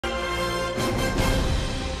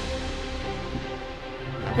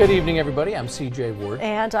Good evening, everybody. I'm CJ Ward.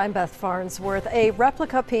 And I'm Beth Farnsworth. A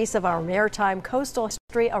replica piece of our maritime coastal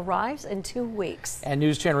history arrives in 2 weeks. And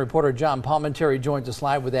News Channel reporter John Palmentary joins us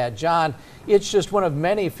live with that. John, it's just one of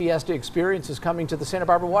many Fiesta experiences coming to the Santa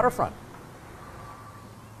Barbara waterfront.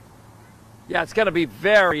 Yeah, it's going to be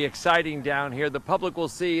very exciting down here. The public will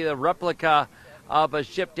see a replica of a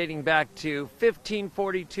ship dating back to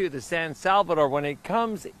 1542, the San Salvador, when it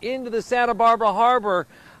comes into the Santa Barbara harbor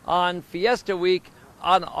on Fiesta Week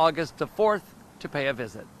on August the 4th to pay a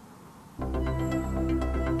visit.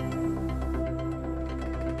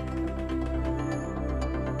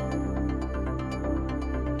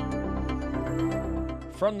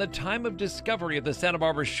 From the time of discovery of the Santa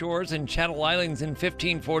Barbara shores and Channel Islands in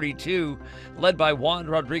 1542, led by Juan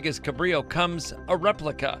Rodriguez Cabrillo, comes a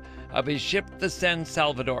replica of his ship, the San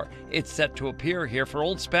Salvador. It's set to appear here for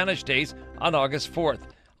Old Spanish Days on August 4th.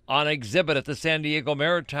 On exhibit at the San Diego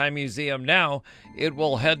Maritime Museum now, it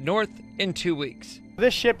will head north in 2 weeks.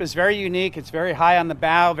 This ship is very unique. It's very high on the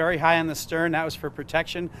bow, very high on the stern. That was for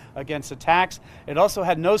protection against attacks. It also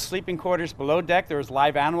had no sleeping quarters below deck. There was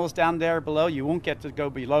live animals down there below. You won't get to go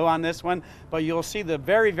below on this one, but you'll see the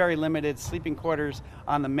very, very limited sleeping quarters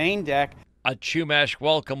on the main deck. A Chumash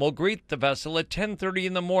welcome will greet the vessel at 10:30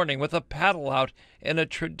 in the morning with a paddle out in a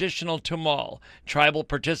traditional tamal. Tribal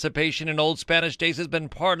participation in Old Spanish Days has been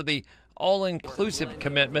part of the all-inclusive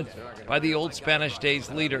commitment by the Old Spanish Days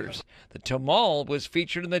leaders. The tamal was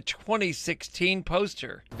featured in the 2016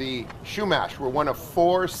 poster. The Chumash were one of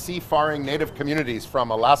 4 seafaring native communities from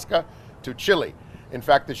Alaska to Chile. In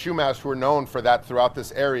fact, the Chumash were known for that throughout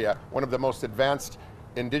this area, one of the most advanced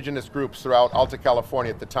indigenous groups throughout Alta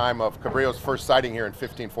California at the time of Cabrillo's first sighting here in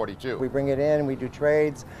 1542. We bring it in, we do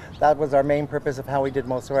trades. That was our main purpose of how we did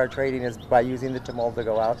most of our trading, is by using the tamal to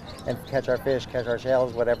go out and catch our fish, catch our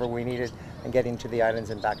shells, whatever we needed, and getting to the islands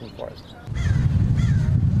and back and forth.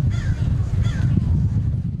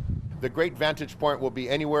 The great vantage point will be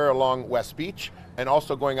anywhere along West Beach and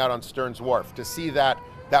also going out on Stearns Wharf to see that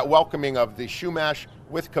welcoming of the Chumash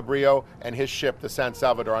with Cabrillo and his ship, the San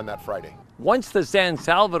Salvador, on that Friday. Once the San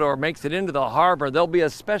Salvador makes it into the harbor, there'll be a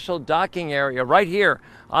special docking area right here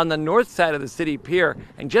on the north side of the city pier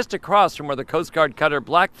and just across from where the Coast Guard cutter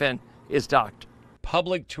Blackfin is docked.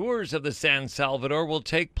 Public tours of the San Salvador will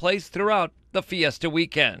take place throughout the Fiesta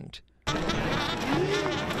weekend.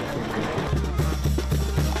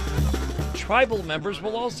 Tribal members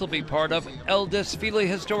will also be part of El Desfile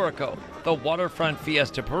Historico, the waterfront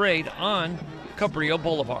Fiesta parade on Cabrillo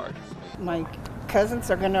Boulevard. My cousins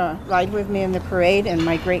are going to ride with me in the parade, and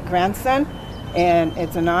my great-grandson, and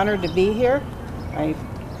it's an honor to be here. I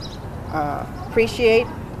appreciate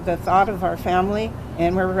the thought of our family,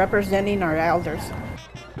 and we're representing our elders.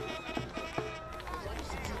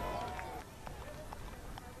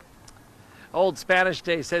 Old Spanish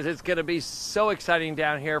Day says it's going to be so exciting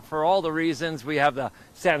down here for all the reasons. We have the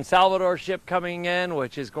San Salvador ship coming in,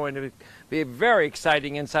 which is going to be very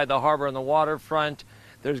exciting inside the harbor and the waterfront.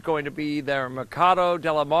 There's going to be their Mercado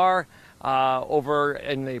de la Mar over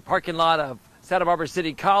in the parking lot of Santa Barbara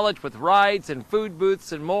City College with rides and food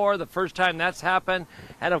booths and more. The first time that's happened.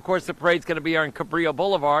 And of course the parade's going to be on Cabrillo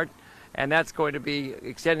Boulevard, and that's going to be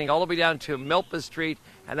extending all the way down to Milpa Street,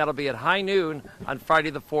 and that'll be at high noon on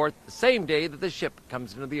Friday the 4th, the same day that the ship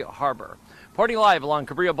comes into the harbor. Reporting live along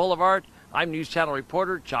Cabrillo Boulevard, I'm News Channel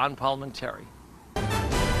reporter John Palmentary.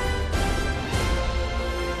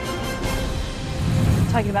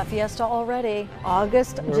 Talking about Fiesta already.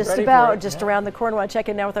 August, We're just ready about, for it. just Yeah. around the corner. I want to check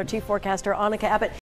in now with our chief forecaster, Annika Abbott.